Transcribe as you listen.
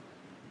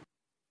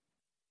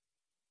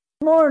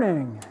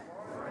Morning.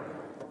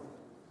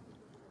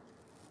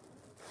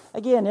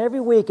 Again, every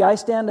week I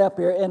stand up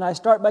here and I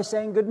start by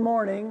saying good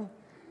morning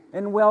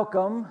and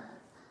welcome.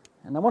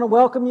 And I want to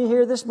welcome you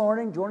here this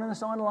morning, joining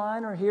us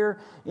online or here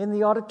in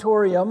the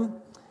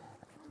auditorium.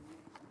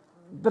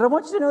 But I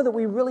want you to know that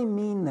we really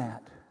mean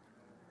that.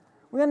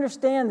 We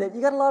understand that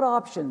you got a lot of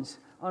options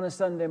on a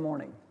Sunday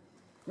morning.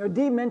 You know,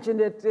 Dee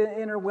mentioned it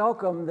in her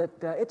welcome that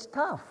it's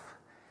tough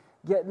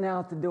getting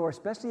out the door,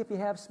 especially if you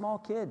have small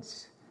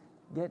kids.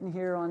 Getting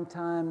here on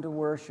time to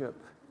worship.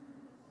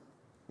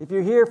 If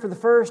you're here for the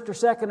first or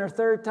second or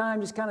third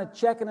time, just kind of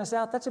checking us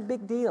out, that's a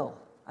big deal.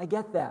 I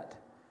get that.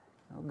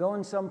 You know,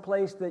 going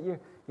someplace that you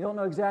don't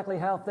know exactly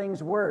how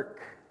things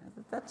work,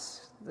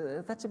 that's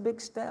a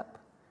big step.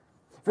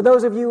 For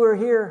those of you who are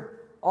here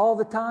all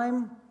the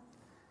time,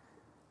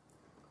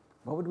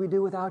 what would we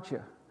do without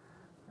you?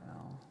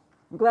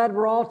 I'm glad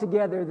we're all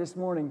together this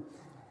morning,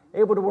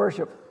 able to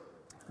worship.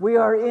 We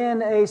are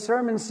in a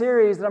sermon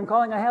series that I'm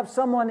calling I Have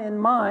Someone in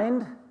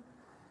Mind,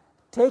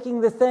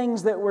 taking the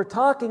things that we're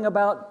talking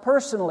about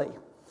personally.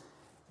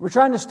 We're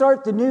trying to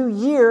start the new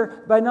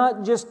year by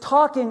not just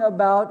talking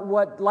about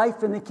what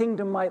life in the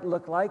kingdom might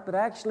look like, but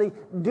actually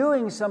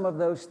doing some of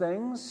those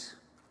things,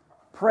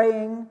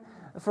 praying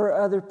for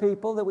other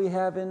people that we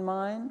have in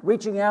mind,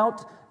 reaching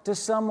out to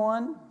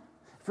someone,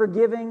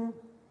 forgiving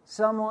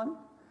someone.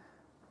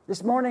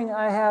 This morning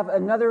I have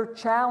another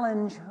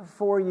challenge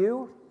for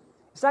you.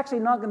 It's actually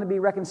not going to be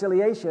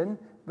reconciliation,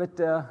 but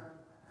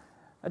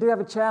I do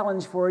have a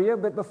challenge for you.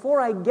 But before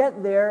I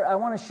get there, I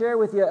want to share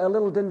with you a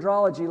little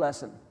dendrology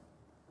lesson.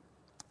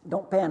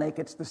 Don't panic,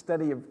 it's the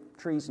study of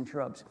trees and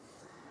shrubs.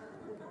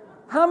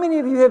 How many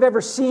of you have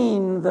ever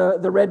seen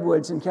the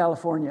redwoods in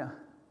California?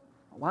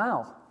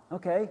 Wow,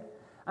 okay.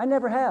 I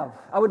never have.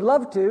 I would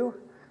love to.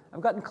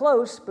 I've gotten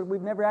close, but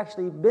we've never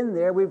actually been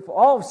there. We've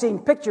all seen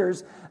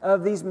pictures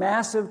of these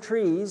massive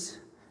trees,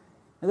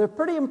 and they're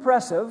pretty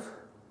impressive.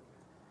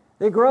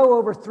 They grow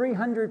over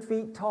 300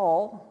 feet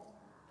tall.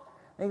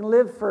 They can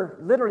live for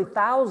literally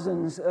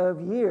thousands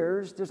of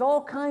years. There's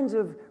all kinds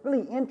of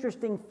really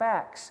interesting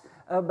facts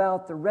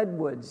about the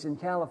redwoods in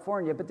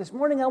California. But this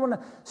morning I want to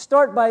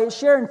start by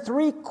sharing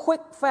 3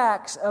 quick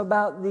facts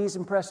about these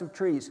impressive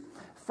trees.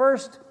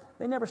 First,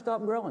 they never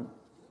stop growing.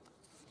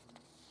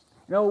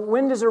 You know,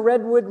 when does a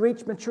redwood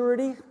reach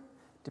maturity?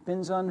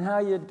 Depends on how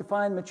you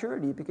define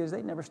maturity, because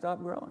they never stop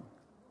growing.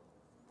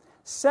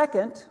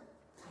 Second,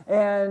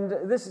 and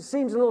this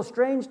seems a little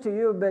strange to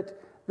you,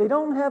 but they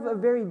don't have a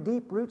very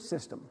deep root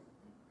system.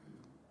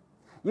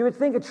 You would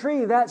think a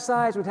tree that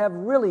size would have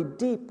really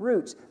deep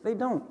roots. They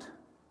don't.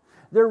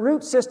 Their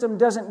root system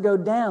doesn't go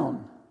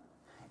down.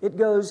 It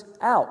goes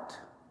out.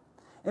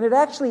 And it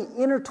actually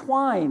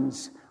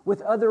intertwines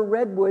with other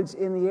redwoods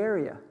in the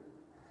area.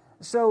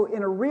 So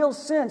in a real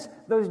sense,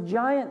 those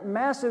giant,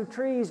 massive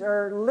trees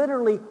are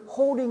literally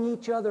holding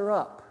each other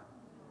up.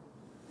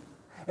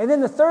 And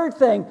then the third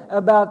thing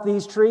about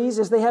these trees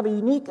is they have a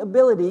unique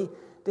ability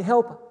to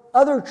help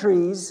other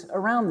trees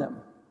around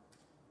them.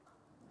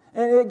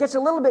 And it gets a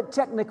little bit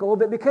technical,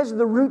 but because of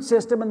the root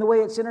system and the way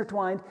it's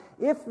intertwined,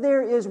 if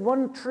there is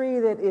one tree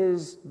that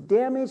is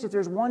damaged, if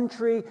there's one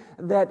tree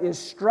that is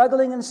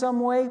struggling in some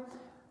way,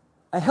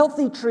 a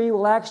healthy tree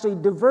will actually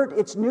divert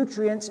its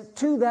nutrients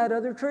to that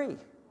other tree.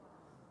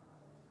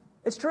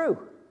 It's true.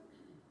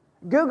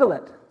 Google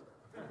it.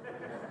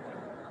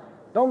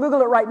 Don't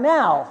Google it right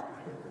now.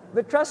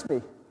 But trust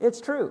me,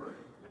 it's true.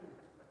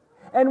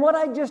 And what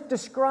I just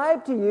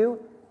described to you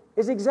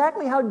is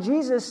exactly how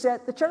Jesus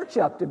set the church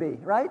up to be,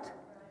 right?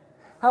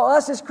 How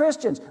us as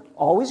Christians,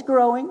 always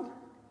growing,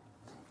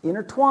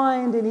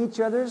 intertwined in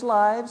each other's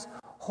lives,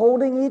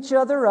 holding each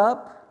other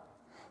up,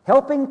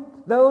 helping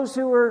those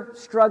who are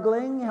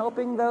struggling,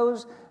 helping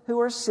those who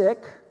are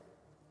sick.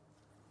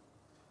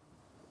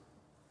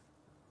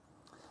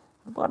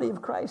 The body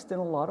of Christ, in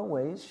a lot of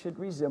ways, should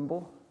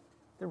resemble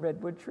the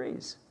redwood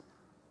trees.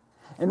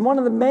 And one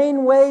of the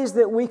main ways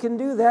that we can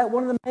do that,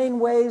 one of the main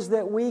ways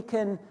that we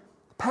can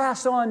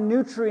pass on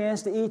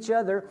nutrients to each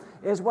other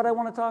is what I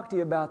want to talk to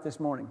you about this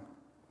morning.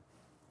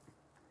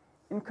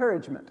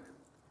 Encouragement.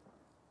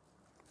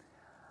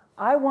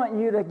 I want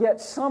you to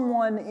get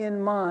someone in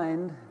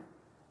mind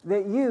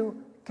that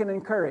you can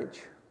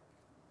encourage.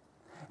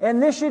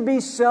 And this should be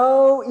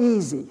so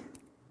easy.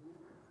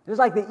 It's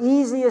like the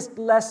easiest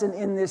lesson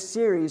in this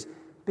series,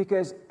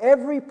 because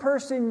every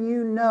person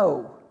you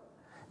know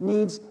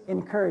needs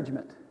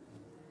encouragement.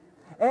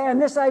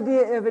 And this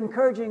idea of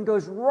encouraging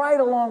goes right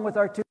along with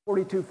our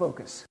 242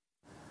 focus.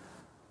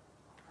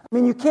 I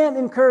mean, you can't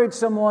encourage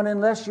someone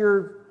unless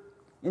you're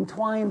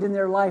entwined in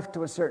their life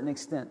to a certain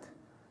extent.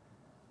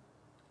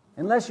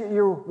 Unless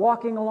you're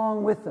walking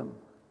along with them.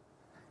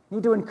 You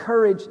need to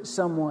encourage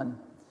someone.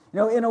 You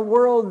know, in a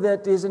world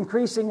that is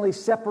increasingly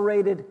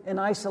separated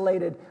and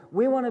isolated,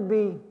 we want to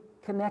be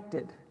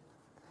connected.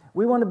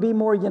 We want to be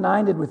more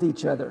united with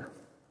each other.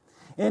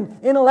 And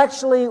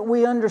intellectually,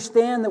 we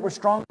understand that we're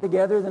stronger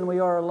together than we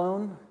are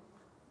alone.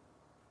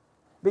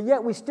 But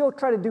yet, we still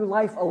try to do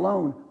life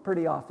alone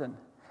pretty often.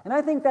 And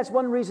I think that's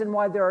one reason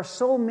why there are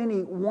so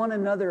many one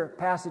another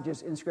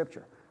passages in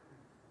Scripture.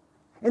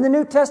 In the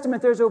New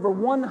Testament, there's over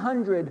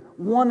 100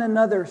 one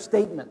another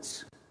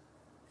statements.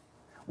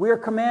 We are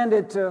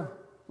commanded to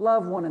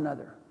love one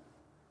another,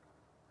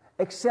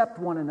 accept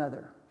one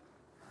another,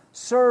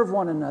 serve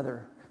one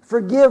another,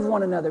 forgive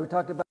one another. We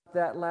talked about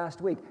that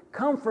last week.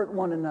 Comfort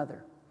one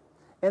another.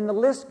 And the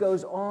list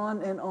goes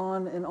on and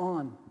on and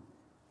on.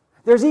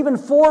 There's even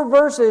 4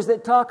 verses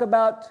that talk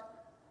about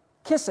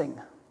kissing.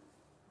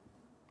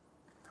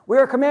 We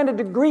are commanded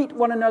to greet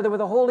one another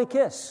with a holy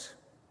kiss.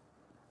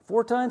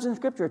 4 times in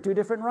Scripture, 2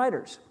 different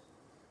writers.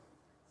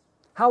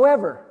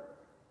 However,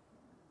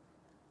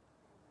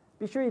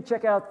 be sure you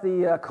check out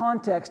the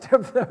context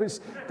of those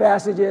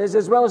passages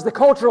as well as the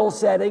cultural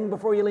setting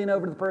before you lean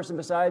over to the person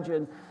beside you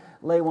and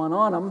lay one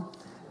on them.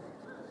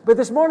 But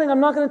this morning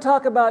I'm not going to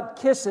talk about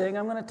kissing,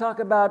 I'm going to talk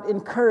about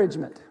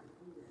encouragement.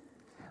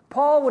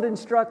 Paul would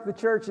instruct the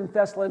church in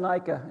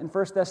Thessalonica in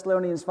 1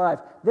 Thessalonians 5,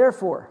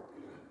 therefore,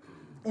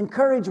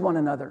 encourage one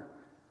another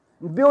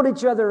and build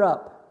each other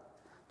up,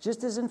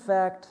 just as in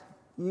fact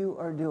you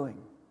are doing.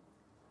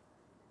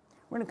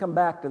 We're going to come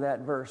back to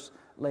that verse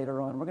later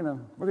on. We're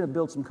going to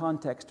build some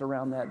context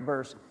around that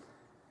verse.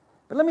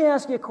 But let me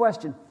ask you a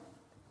question.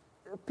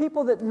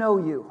 People that know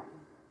you,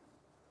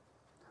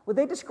 would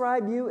they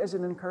describe you as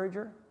an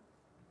encourager?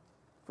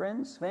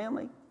 Friends,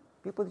 family,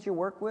 people that you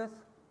work with?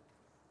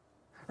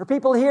 Or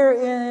people here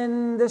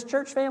in this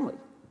church family?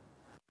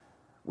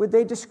 Would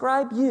they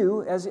describe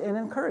you as an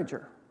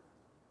encourager?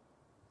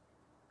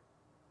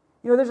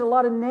 You know, there's a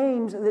lot of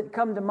names that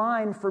come to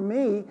mind for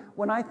me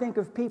when I think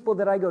of people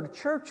that I go to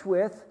church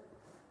with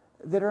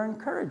that are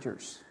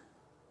encouragers.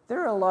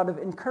 There are a lot of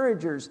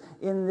encouragers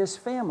in this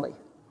family.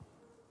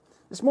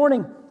 This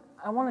morning,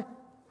 I want to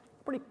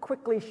pretty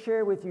quickly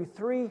share with you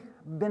 3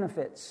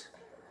 benefits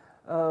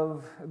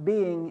of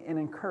being an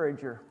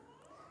encourager.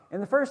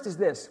 And the first is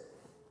this.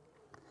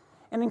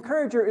 An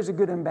encourager is a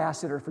good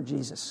ambassador for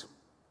Jesus.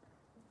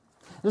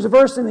 There's a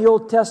verse in the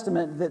Old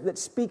Testament that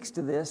speaks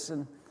to this,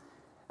 and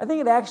I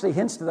think it actually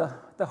hints to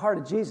the heart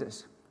of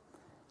Jesus.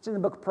 It's in the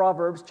book of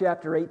Proverbs,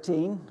 chapter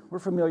 18. We're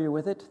familiar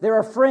with it. There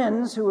are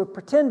friends who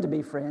pretend to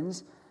be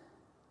friends,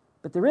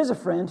 but there is a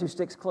friend who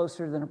sticks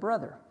closer than a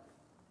brother.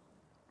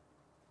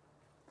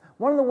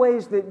 One of the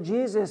ways that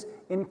Jesus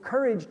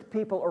encouraged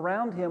people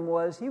around him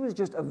was he was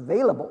just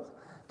available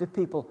to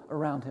people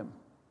around him.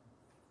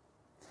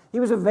 He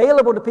was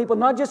available to people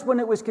not just when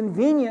it was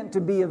convenient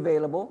to be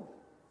available,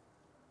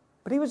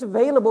 but he was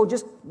available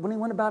just when he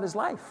went about his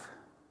life.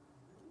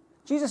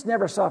 Jesus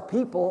never saw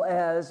people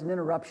as an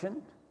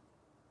interruption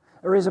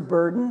or as a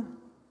burden.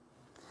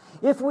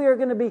 If we are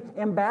going to be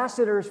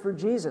ambassadors for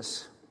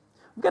Jesus,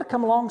 we've got to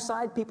come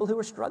alongside people who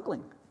are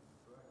struggling,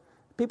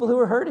 people who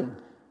are hurting.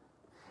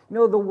 You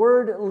know, the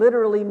word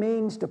literally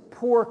means to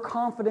pour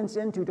confidence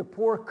into, to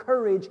pour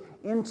courage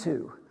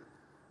into.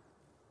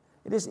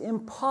 It is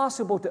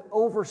impossible to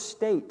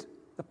overstate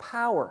the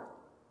power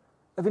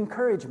of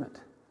encouragement.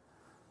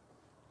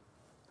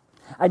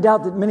 I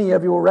doubt that many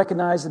of you will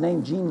recognize the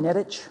name Jean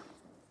Nedich.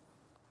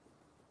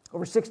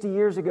 Over 60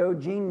 years ago,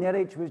 Jean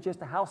Nedich was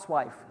just a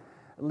housewife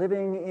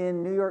living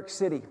in New York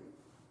City.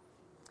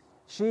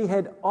 She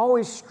had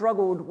always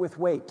struggled with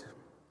weight.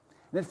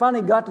 And it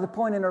finally got to the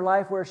point in her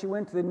life where she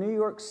went to the New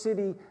York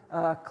City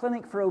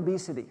Clinic for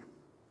Obesity.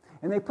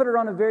 And they put her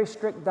on a very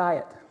strict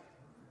diet.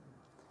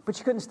 But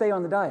she couldn't stay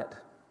on the diet.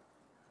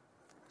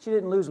 She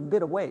didn't lose a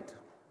bit of weight.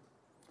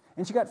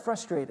 And she got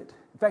frustrated.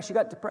 In fact, she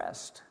got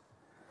depressed.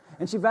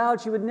 And she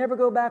vowed she would never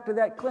go back to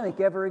that clinic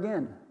ever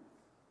again.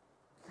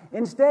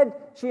 Instead,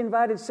 she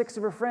invited 6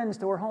 of her friends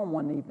to her home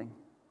one evening.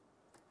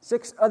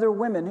 6 other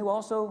women who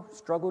also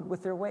struggled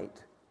with their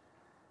weight.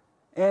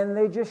 And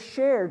they just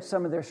shared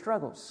some of their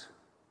struggles.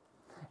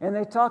 And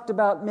they talked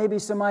about maybe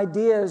some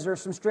ideas or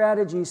some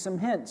strategies, some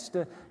hints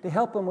to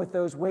help them with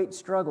those weight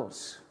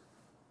struggles.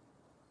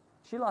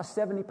 She lost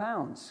 70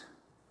 pounds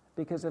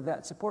because of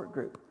that support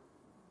group.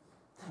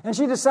 And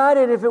she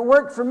decided if it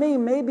worked for me,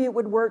 maybe it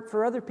would work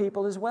for other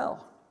people as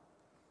well.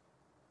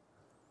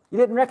 You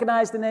didn't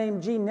recognize the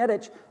name Jean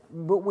Nedich,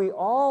 but we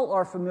all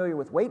are familiar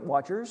with Weight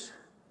Watchers,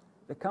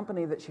 the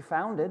company that she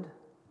founded.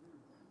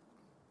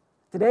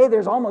 Today,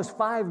 there's almost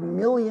 5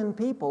 million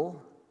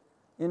people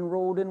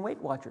enrolled in Weight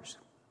Watchers.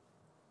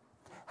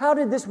 How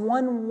did this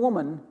one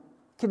woman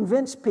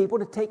convince people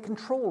to take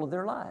control of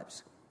their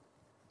lives?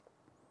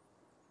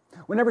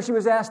 Whenever she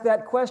was asked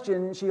that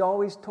question, she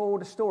always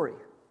told a story.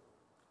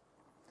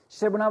 She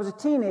said, when I was a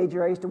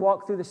teenager, I used to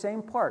walk through the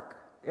same park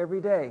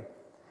every day.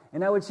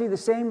 And I would see the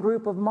same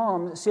group of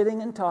moms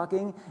sitting and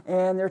talking,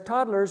 and their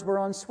toddlers were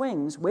on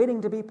swings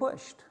waiting to be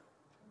pushed.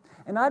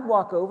 And I'd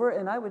walk over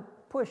and I would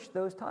push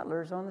those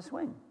toddlers on the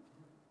swing.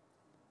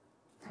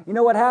 You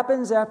know what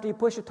happens after you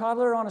push a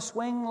toddler on a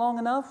swing long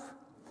enough?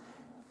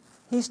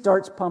 He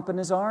starts pumping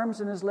his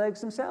arms and his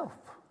legs himself.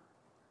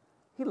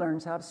 He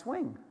learns how to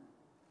swing.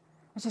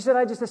 And she said,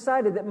 I just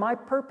decided that my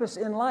purpose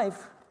in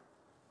life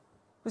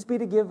was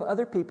to give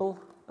other people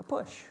a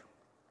push.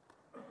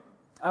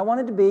 I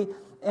wanted to be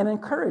an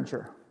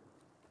encourager.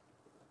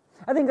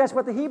 I think that's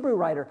what the Hebrew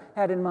writer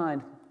had in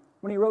mind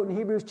when he wrote in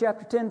Hebrews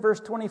chapter 10, verse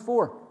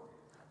 24.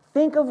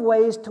 Think of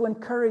ways to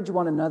encourage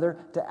one another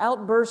to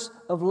outbursts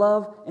of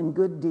love and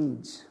good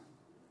deeds.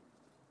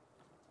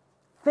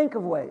 Think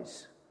of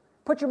ways.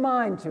 Put your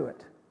mind to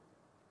it.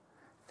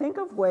 Think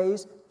of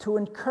ways to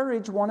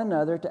encourage one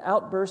another to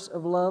outbursts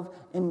of love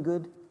and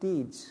good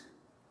deeds.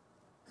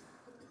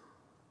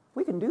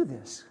 We can do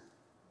this.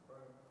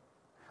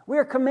 We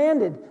are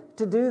commanded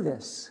to do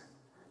this.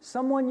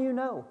 Someone you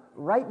know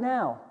right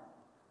now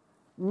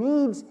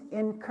needs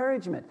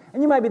encouragement.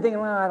 And you might be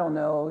thinking, well, I don't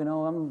know,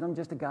 I'm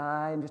just a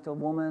guy, I'm just a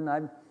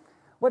woman.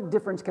 What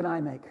difference can I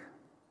make?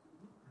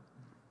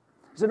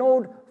 There's an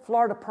old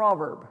Florida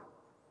proverb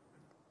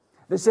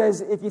that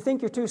says, if you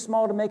think you're too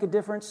small to make a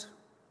difference,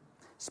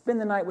 spend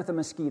the night with a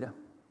mosquito.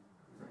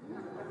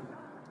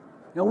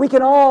 We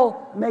can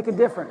all make a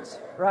difference,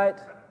 right?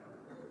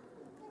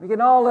 We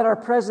can all let our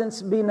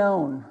presence be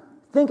known.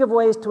 Think of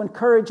ways to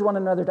encourage one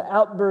another to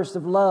outbursts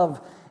of love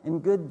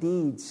and good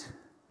deeds.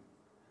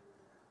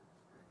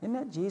 Isn't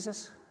that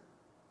Jesus?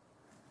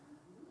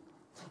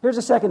 Here's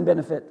a second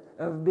benefit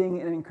of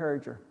being an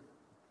encourager.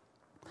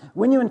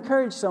 When you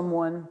encourage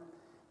someone,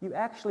 you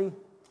actually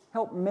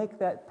help make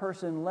that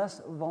person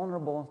less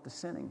vulnerable to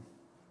sinning.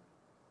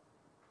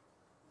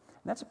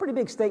 And that's a pretty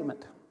big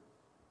statement.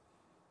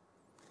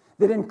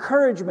 That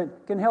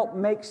encouragement can help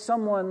make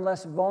someone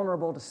less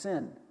vulnerable to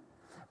sin.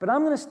 But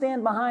I'm going to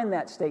stand behind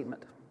that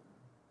statement.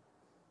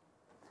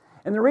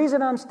 And the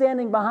reason I'm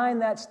standing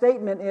behind that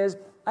statement is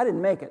I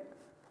didn't make it.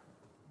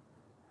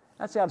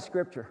 That's out of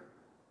Scripture.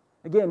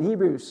 Again,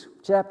 Hebrews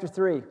chapter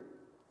 3.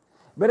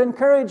 But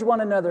encourage one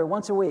another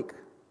once a week.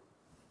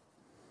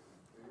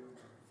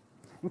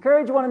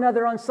 Encourage one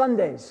another on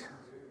Sundays.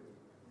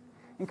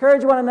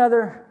 Encourage one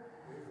another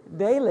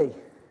daily.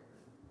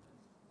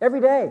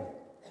 Every day.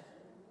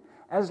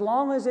 As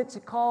long as it's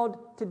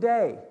called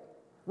today.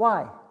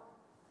 Why?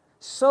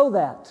 So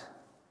that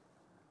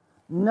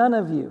none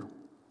of you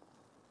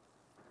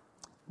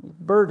be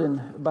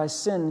burdened by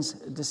sin's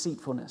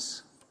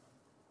deceitfulness.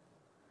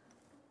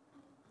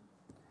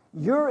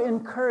 Your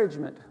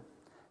encouragement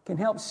can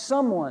help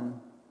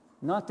someone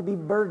not to be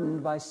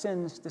burdened by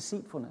sin's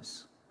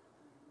deceitfulness.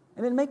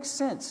 And it makes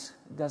sense,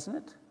 doesn't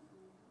it?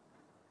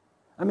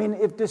 I mean,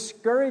 if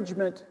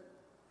discouragement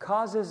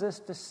causes us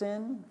to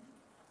sin,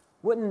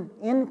 wouldn't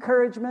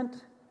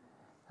encouragement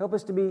help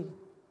us to be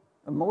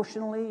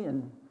emotionally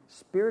and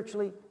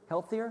spiritually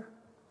healthier?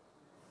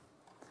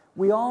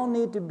 We all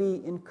need to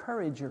be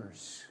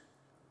encouragers.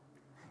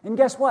 And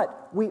guess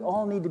what? We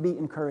all need to be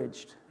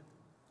encouraged.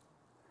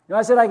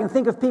 I said I can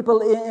think of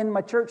people in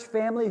my church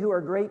family who are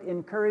great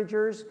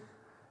encouragers.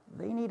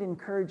 They need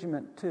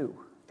encouragement too.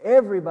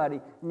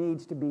 Everybody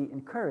needs to be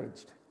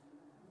encouraged.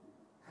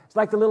 It's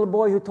like the little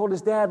boy who told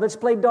his dad, let's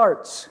play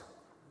darts.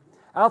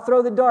 I'll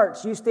throw the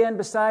darts. You stand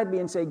beside me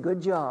and say,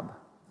 good job.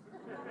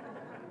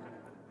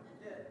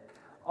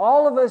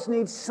 All of us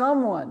need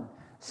someone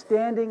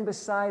standing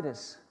beside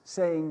us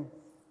saying,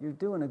 you're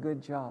doing a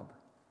good job.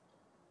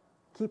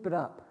 Keep it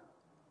up.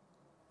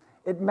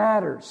 It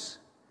matters.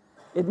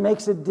 It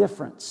makes a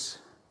difference.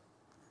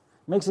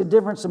 It makes a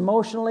difference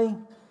emotionally.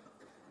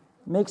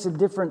 It makes a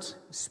difference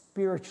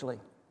spiritually.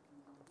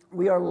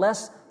 We are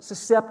less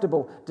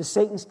susceptible to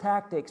Satan's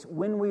tactics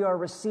when we are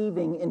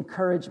receiving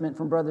encouragement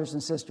from brothers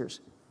and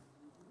sisters.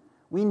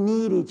 We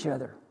need each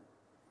other.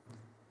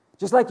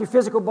 Just like your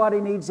physical body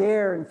needs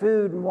air and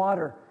food and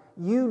water,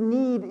 you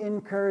need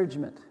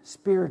encouragement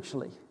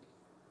spiritually.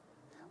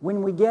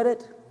 When we get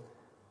it,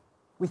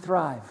 we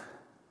thrive.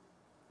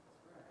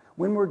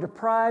 When we're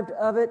deprived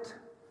of it,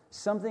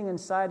 something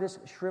inside us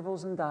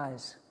shrivels and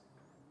dies.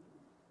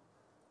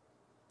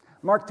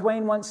 Mark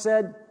Twain once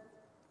said,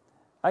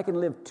 I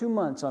can live 2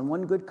 months on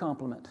one good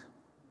compliment.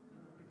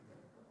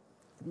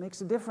 It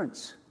makes a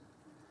difference.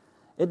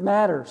 It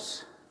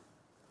matters.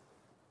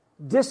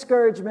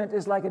 Discouragement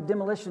is like a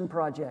demolition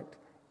project.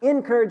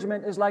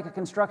 Encouragement is like a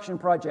construction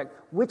project.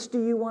 Which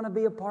do you want to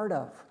be a part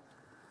of?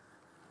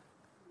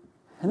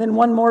 And then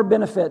one more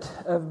benefit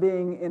of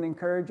being an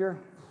encourager.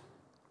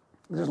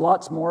 There's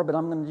lots more, but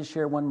I'm going to just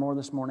share one more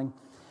this morning.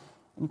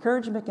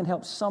 Encouragement can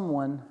help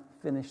someone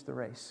finish the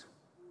race.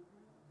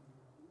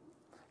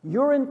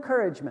 Your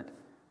encouragement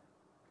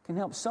can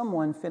help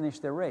someone finish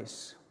their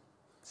race.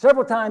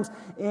 Several times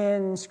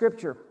in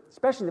Scripture,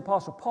 especially the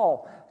Apostle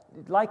Paul,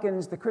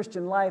 likens the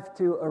Christian life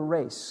to a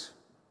race.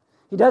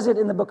 He does it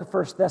in the book of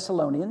 1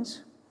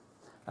 Thessalonians.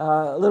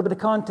 A little bit of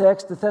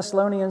context, the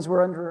Thessalonians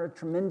were under a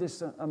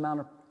tremendous amount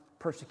of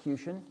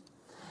persecution.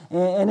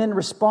 And in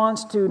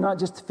response to not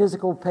just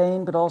physical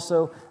pain, but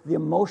also the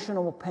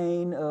emotional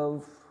pain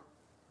of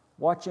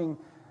watching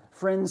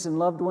friends and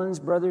loved ones,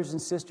 brothers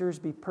and sisters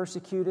be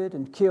persecuted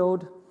and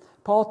killed,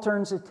 Paul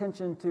turns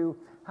attention to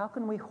how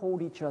can we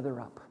hold each other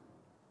up?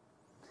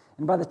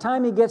 And by the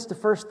time he gets to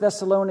 1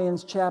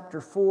 Thessalonians chapter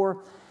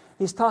 4,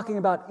 he's talking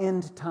about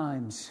end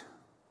times.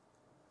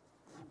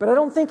 But I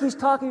don't think he's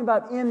talking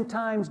about end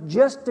times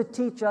just to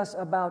teach us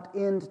about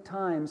end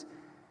times.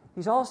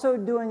 He's also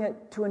doing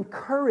it to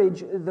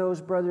encourage those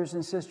brothers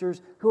and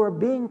sisters who are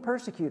being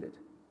persecuted,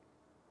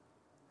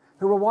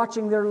 who are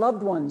watching their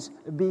loved ones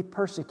be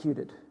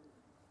persecuted.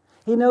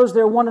 He knows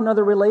their one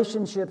another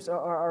relationships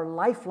are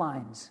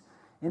lifelines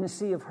in a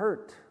sea of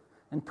hurt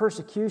and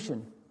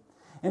persecution.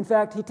 In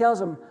fact, he tells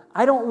them,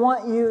 I don't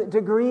want you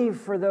to grieve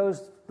for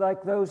those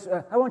like those.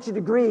 I want you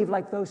to grieve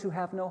like those who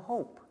have no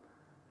hope.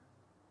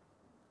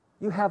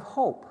 You have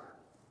hope.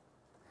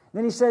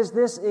 Then he says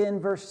this in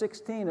verse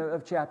 16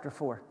 of chapter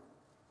 4.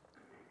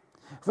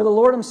 For the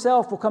Lord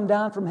himself will come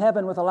down from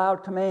heaven with a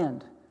loud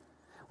command,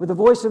 with the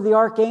voice of the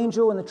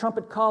archangel and the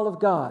trumpet call of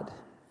God,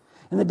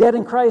 and the dead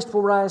in Christ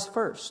will rise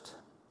first.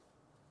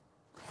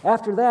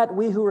 After that,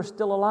 we who are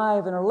still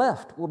alive and are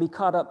left will be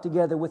caught up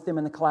together with them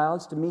in the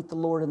clouds to meet the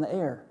Lord in the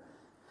air.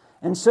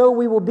 And so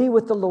we will be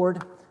with the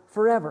Lord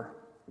forever.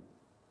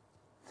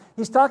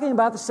 He's talking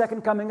about the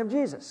second coming of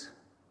Jesus.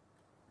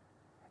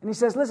 And he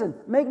says, listen,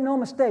 make no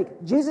mistake,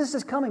 Jesus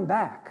is coming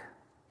back.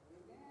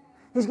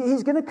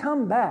 He's going to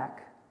come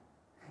back.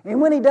 And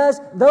when he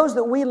does, those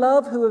that we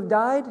love who have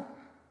died,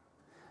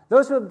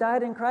 those who have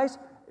died in Christ,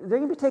 they're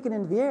going to be taken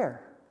into the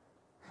air.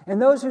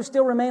 And those who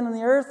still remain on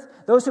the earth,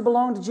 those who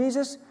belong to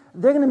Jesus,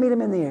 they're going to meet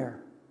him in the air.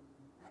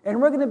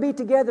 And we're going to be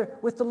together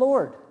with the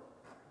Lord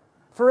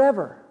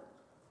forever.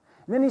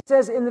 And then he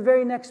says in the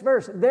very next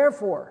verse,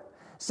 therefore,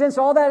 since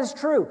all that is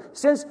true,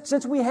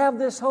 since we have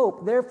this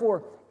hope,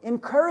 therefore,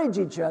 encourage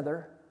each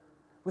other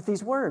with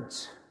these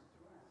words.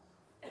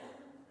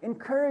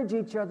 Encourage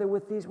each other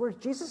with these words.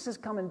 Jesus is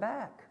coming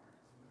back.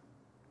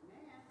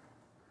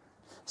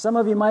 Some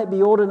of you might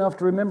be old enough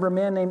to remember a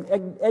man named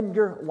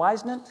Edgar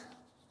Whisenant.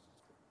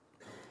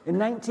 In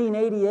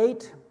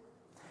 1988,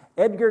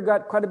 Edgar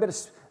got quite a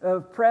bit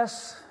of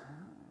press.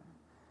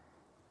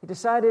 He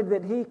decided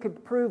that he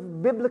could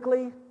prove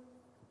biblically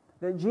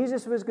that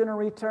Jesus was going to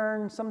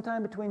return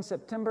sometime between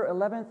September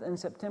 11th and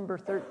September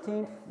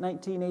 13th,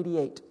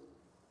 1988.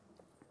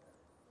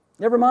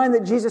 Never mind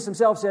that Jesus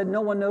himself said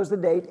no one knows the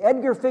date.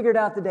 Edgar figured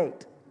out the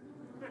date.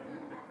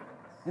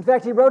 In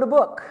fact, he wrote a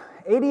book,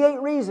 88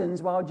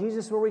 Reasons Why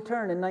Jesus Will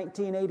Return in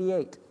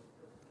 1988.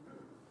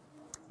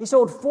 He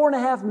sold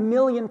 4.5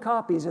 million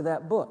copies of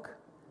that book.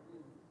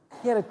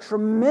 He had a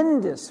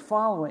tremendous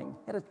following.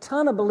 He had a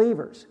ton of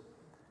believers.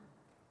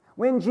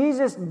 When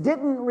Jesus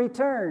didn't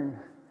return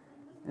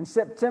in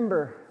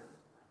September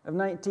of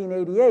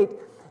 1988,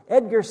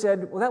 Edgar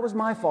said, well, that was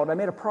my fault. I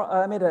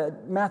made a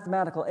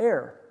mathematical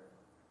error.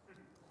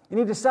 And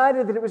he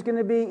decided that it was going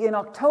to be in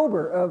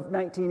October of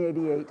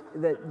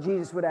 1988 that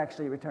Jesus would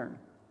actually return.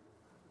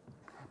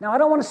 Now, I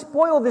don't want to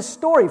spoil this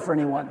story for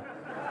anyone.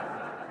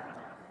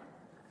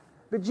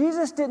 But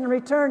Jesus didn't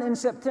return in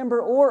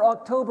September or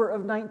October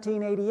of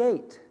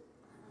 1988.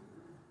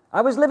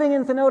 I was living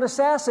in Thinota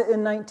Sassa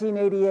in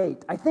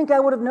 1988. I think I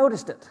would have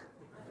noticed it.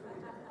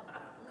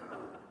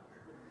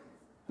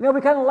 You know,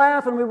 we kind of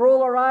laugh and we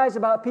roll our eyes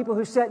about people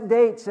who set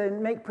dates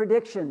and make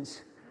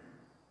predictions.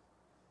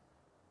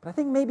 But I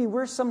think maybe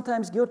we're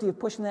sometimes guilty of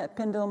pushing that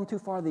pendulum too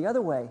far the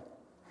other way.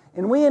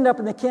 And we end up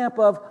in the camp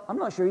of, I'm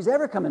not sure he's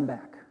ever coming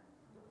back.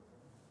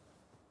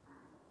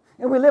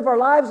 And we live our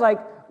lives like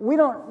we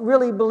don't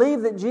really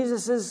believe that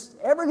Jesus is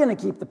ever going to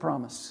keep the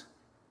promise,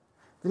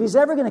 that he's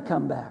ever going to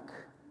come back.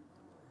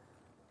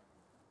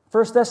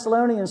 1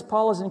 Thessalonians,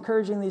 Paul is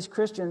encouraging these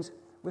Christians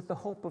with the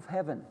hope of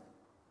heaven.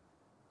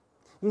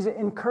 He's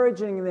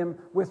encouraging them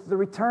with the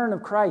return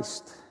of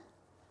Christ.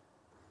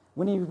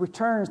 When he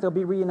returns, they'll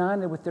be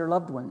reunited with their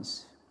loved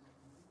ones.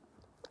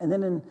 And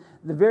then in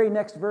the very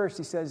next verse,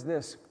 he says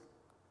this.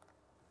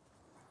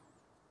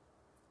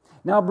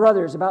 Now,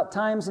 brothers, about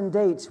times and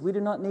dates, we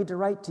do not need to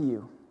write to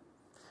you.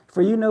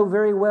 For you know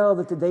very well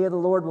that the day of the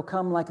Lord will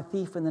come like a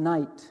thief in the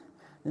night.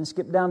 Then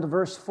skip down to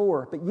verse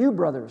 4. But you,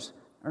 brothers,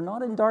 are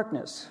not in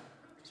darkness,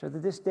 so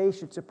that this day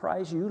should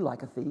surprise you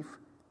like a thief.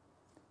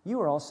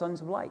 You are all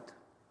sons of light,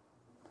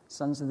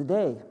 sons of the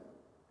day.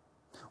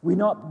 We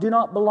do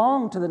not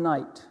belong to the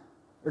night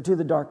or to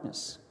the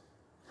darkness.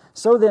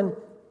 So then,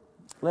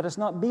 let us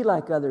not be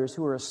like others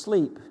who are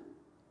asleep,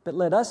 but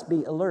let us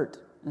be alert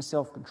and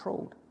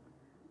self-controlled.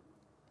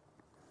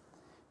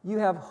 You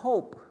have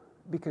hope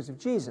because of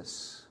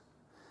Jesus.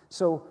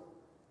 So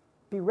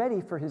be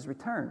ready for his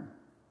return.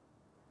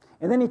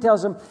 And then he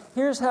tells them,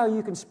 here's how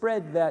you can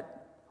spread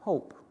that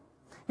hope.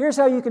 Here's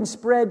how you can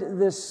spread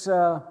this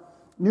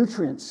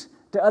nutrients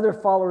to other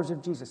followers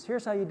of Jesus.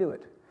 Here's how you do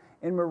it.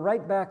 And we're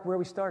right back where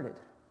we started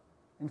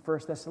in 1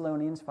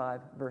 Thessalonians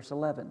 5, verse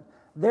 11.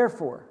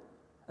 Therefore,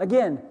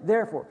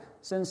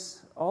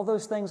 since all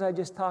those things I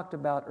just talked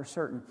about are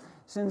certain,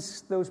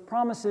 since those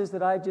promises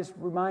that I just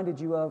reminded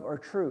you of are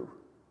true,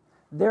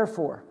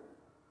 therefore,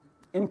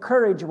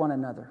 encourage one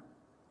another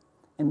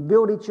and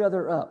build each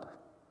other up,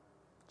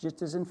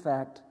 just as in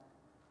fact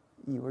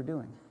you are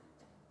doing.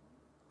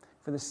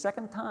 For the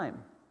second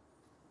time,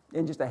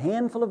 in just a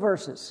handful of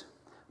verses,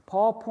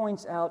 Paul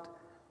points out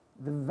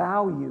the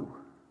value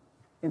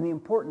and the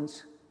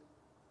importance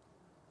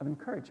of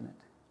encouragement.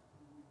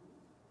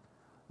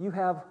 You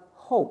have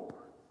hope.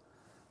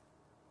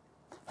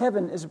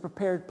 Heaven is a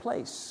prepared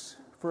place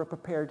for a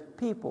prepared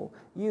people.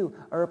 You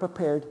are a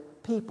prepared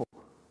people.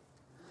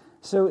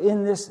 So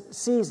in this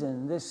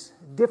season, this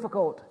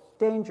difficult,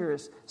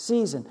 dangerous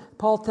season,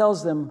 Paul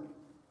tells them,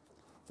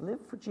 live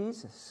for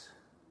Jesus.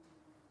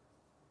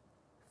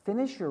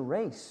 Finish your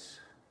race.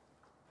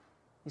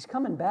 He's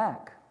coming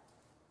back.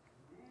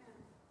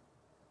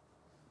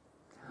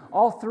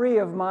 All three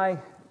of my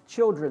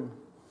children,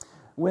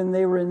 when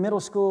they were in middle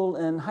school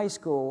and high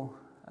school,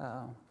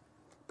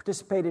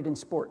 participated in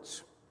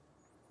sports.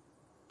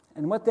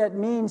 And what that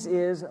means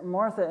is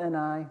Martha and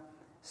I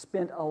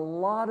spent a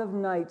lot of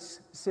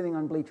nights sitting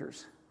on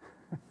bleachers.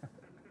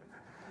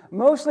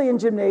 Mostly in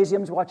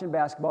gymnasiums watching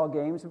basketball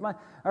games.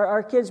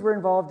 Our kids were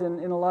involved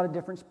in a lot of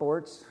different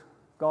sports,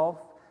 golf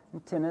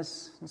and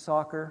tennis and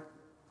soccer,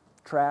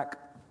 track.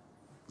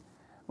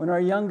 When our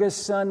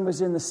youngest son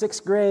was in the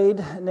 6th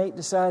grade, Nate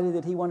decided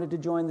that he wanted to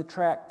join the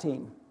track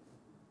team.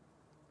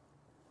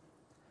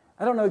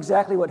 I don't know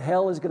exactly what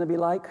hell is going to be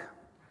like.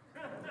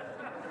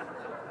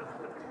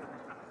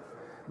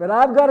 But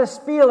I've got a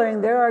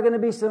feeling there are going to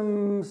be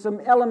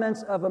some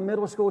elements of a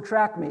middle school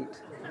track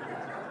meet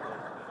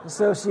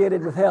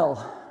associated with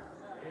hell.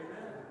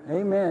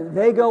 Amen.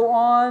 They go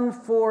on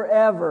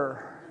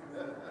forever,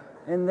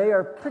 and they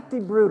are pretty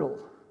brutal.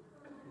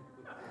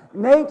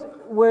 Nate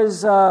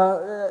was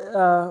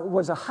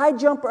a high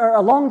jumper, or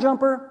a long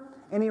jumper,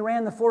 and he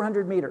ran the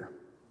 400 meter.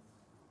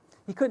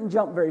 He couldn't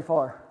jump very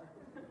far.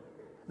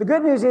 The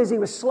good news is he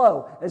was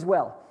slow as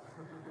well.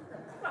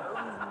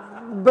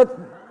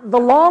 But the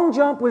long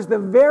jump was the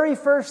very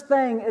first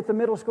thing at the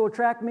middle school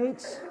track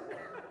meets.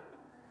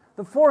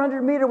 The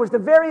 400 meter was the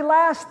very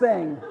last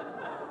thing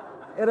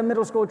at a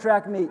middle school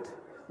track meet,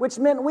 which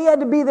meant we had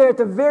to be there at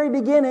the very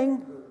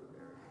beginning,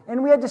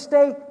 and we had to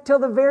stay till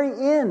the very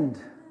end.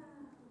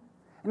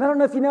 And I don't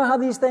know if you know how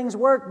these things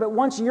work, but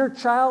once your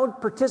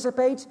child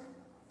participates,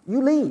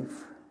 you leave.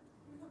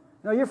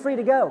 No, you're free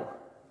to go.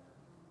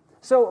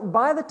 So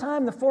by the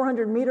time the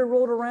 400 meter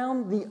rolled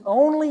around, the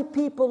only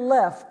people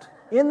left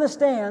in the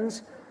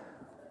stands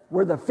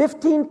were the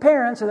 15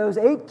 parents of those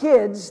 8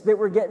 kids that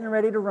were getting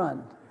ready to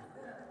run.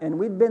 And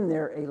we'd been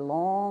there a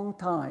long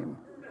time.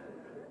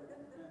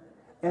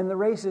 And the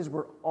races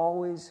were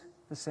always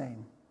the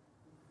same.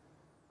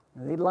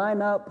 They'd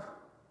line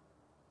up,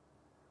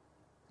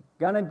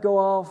 gun would go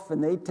off,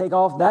 and they'd take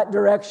off that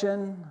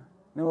direction,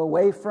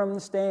 away from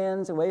the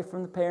stands, away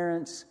from the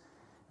parents.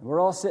 And we're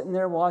all sitting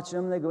there watching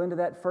them. They go into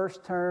that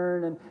first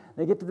turn, and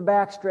they get to the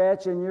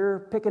backstretch, and you're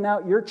picking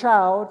out your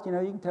child. You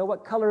can tell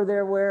what color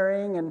they're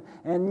wearing, and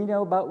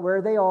about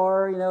where they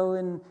are,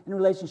 in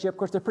relationship. Of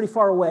course, they're pretty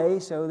far away,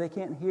 so they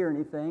can't hear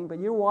anything, but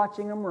you're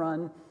watching them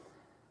run.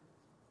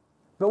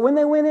 But when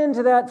they went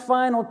into that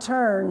final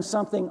turn,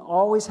 something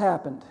always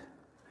happened.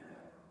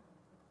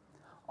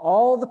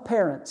 All the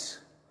parents,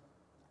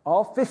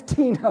 all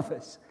 15 of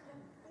us,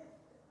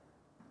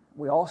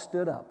 we all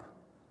stood up.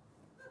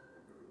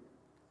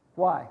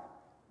 Why?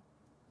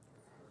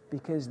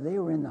 Because they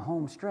were in the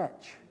home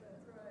stretch.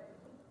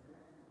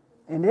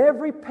 And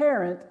every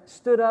parent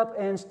stood up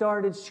and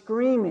started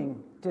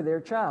screaming to their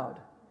child.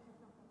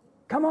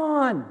 Come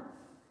on!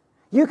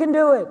 You can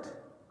do it!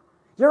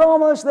 You're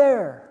almost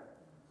there!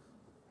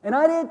 And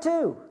I did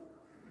too.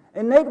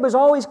 And Nate was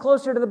always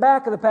closer to the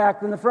back of the pack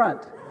than the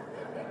front.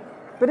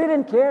 But he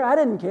didn't care. I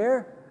didn't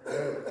care.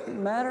 It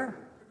didn't matter.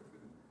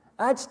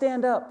 I'd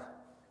stand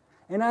up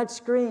and I'd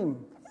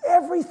scream,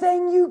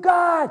 everything you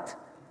got!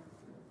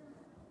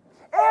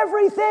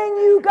 Everything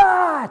you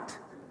got!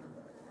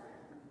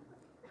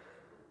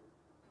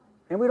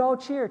 And we'd all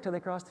cheer till they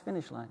crossed the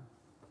finish line.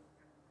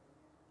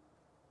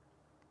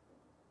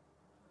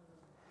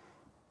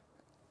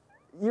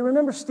 You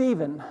remember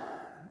Stephen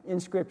in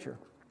Scripture.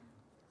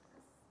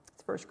 It's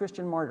the first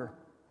Christian martyr.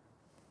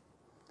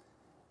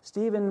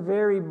 Stephen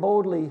very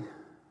boldly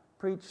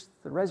preached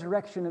the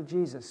resurrection of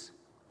Jesus.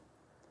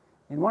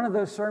 In one of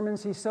those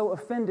sermons, he so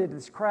offended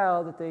this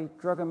crowd that they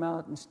drug him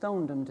out and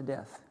stoned him to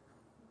death.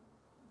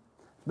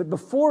 But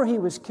before he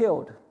was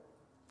killed,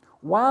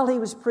 while he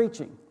was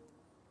preaching,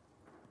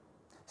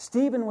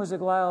 Stephen was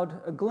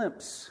allowed a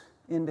glimpse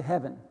into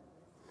heaven.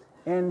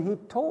 And he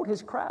told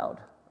his crowd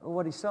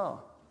what he saw.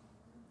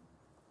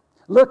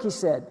 Look, he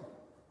said,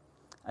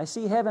 I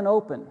see heaven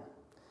open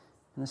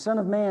and the Son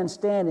of Man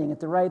standing at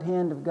the right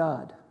hand of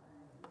God.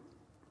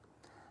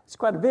 It's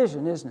quite a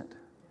vision, isn't it?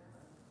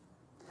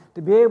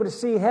 To be able to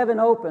see heaven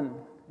open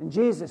and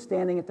Jesus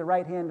standing at the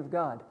right hand of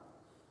God.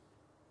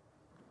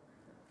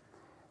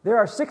 There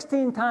are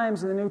 16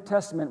 times in the New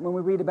Testament when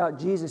we read about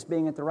Jesus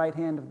being at the right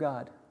hand of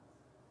God.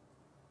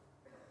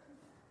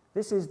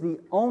 This is the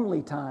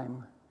only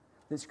time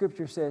that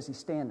Scripture says He's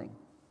standing.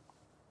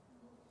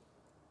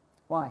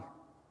 Why?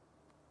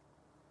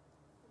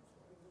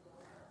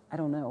 I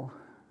don't know.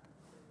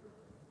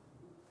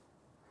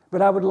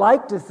 But I would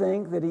like to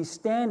think that He's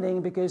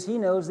standing because He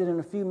knows that in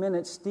a few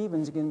minutes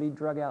Stephen's going to be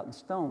drug out and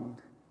stoned.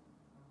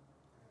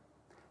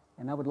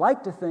 And I would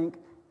like to think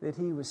that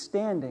He was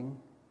standing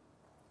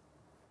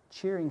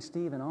cheering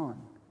Stephen on.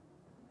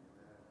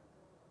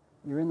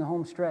 You're in the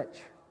home stretch.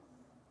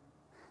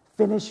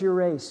 Finish your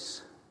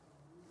race.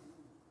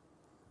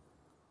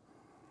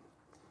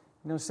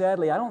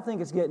 Sadly, I don't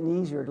think it's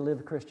getting easier to live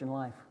a Christian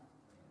life.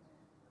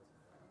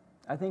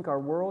 I think our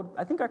world,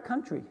 I think our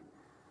country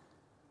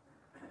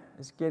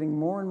is getting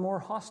more and more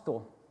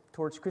hostile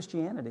towards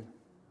Christianity.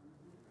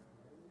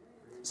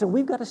 So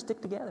we've got to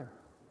stick together.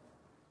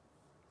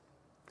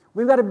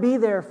 We've got to be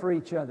there for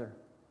each other.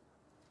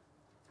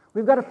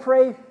 We've got to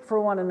pray for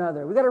one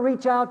another. We've got to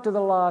reach out to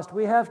the lost.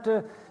 We have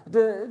to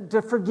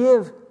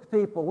forgive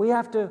people. We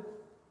have to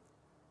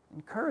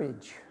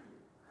encourage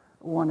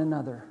one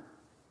another.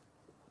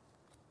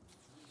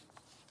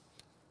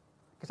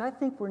 Because I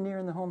think we're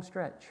nearing the home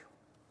stretch.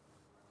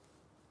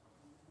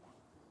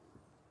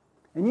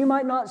 And you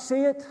might not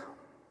see it,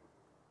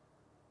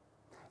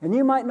 and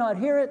you might not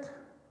hear it,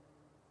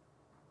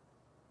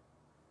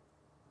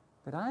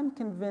 but I'm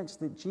convinced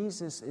that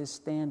Jesus is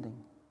standing.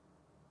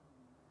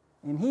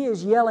 And He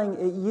is yelling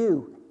at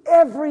you,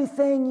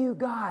 everything you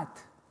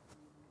got.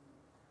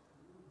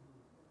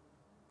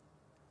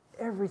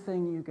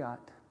 Everything you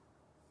got.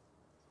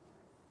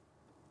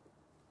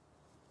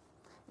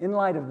 In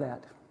light of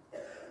that,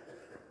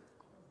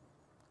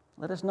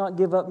 let us not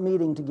give up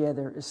meeting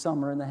together as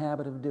some are in the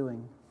habit of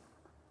doing,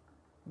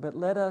 but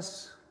let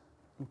us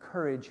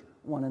encourage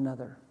one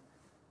another.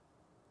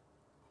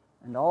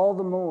 And all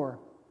the more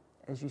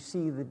as you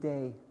see the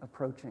day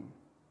approaching.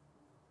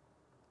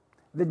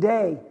 The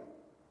day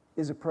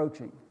is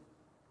approaching.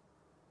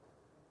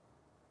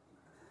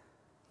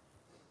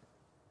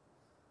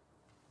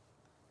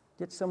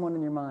 Get someone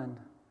in your mind,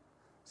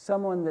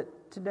 someone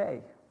that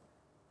today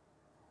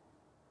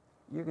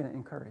you're going to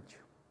encourage.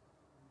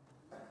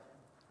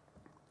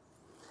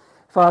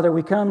 Father,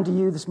 we come to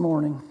you this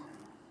morning.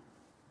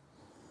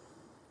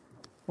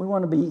 We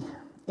want to be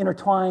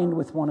intertwined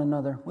with one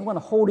another. We want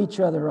to hold each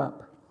other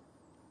up.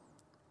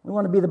 We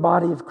want to be the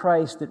body of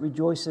Christ that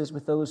rejoices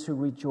with those who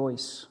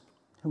rejoice,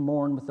 who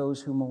mourn with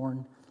those who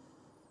mourn.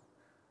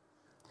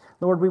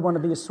 Lord, we want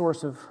to be a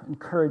source of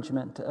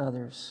encouragement to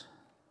others.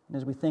 And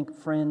as we think of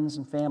friends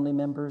and family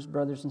members,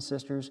 brothers and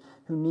sisters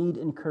who need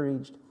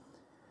encouraged,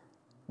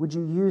 would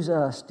you use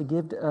us to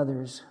give to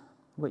others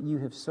what you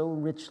have so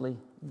richly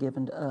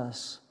given to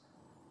us?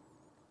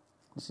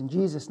 It's in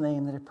Jesus'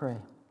 name that I pray.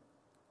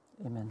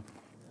 Amen.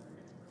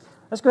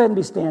 Let's go ahead and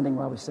be standing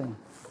while we sing.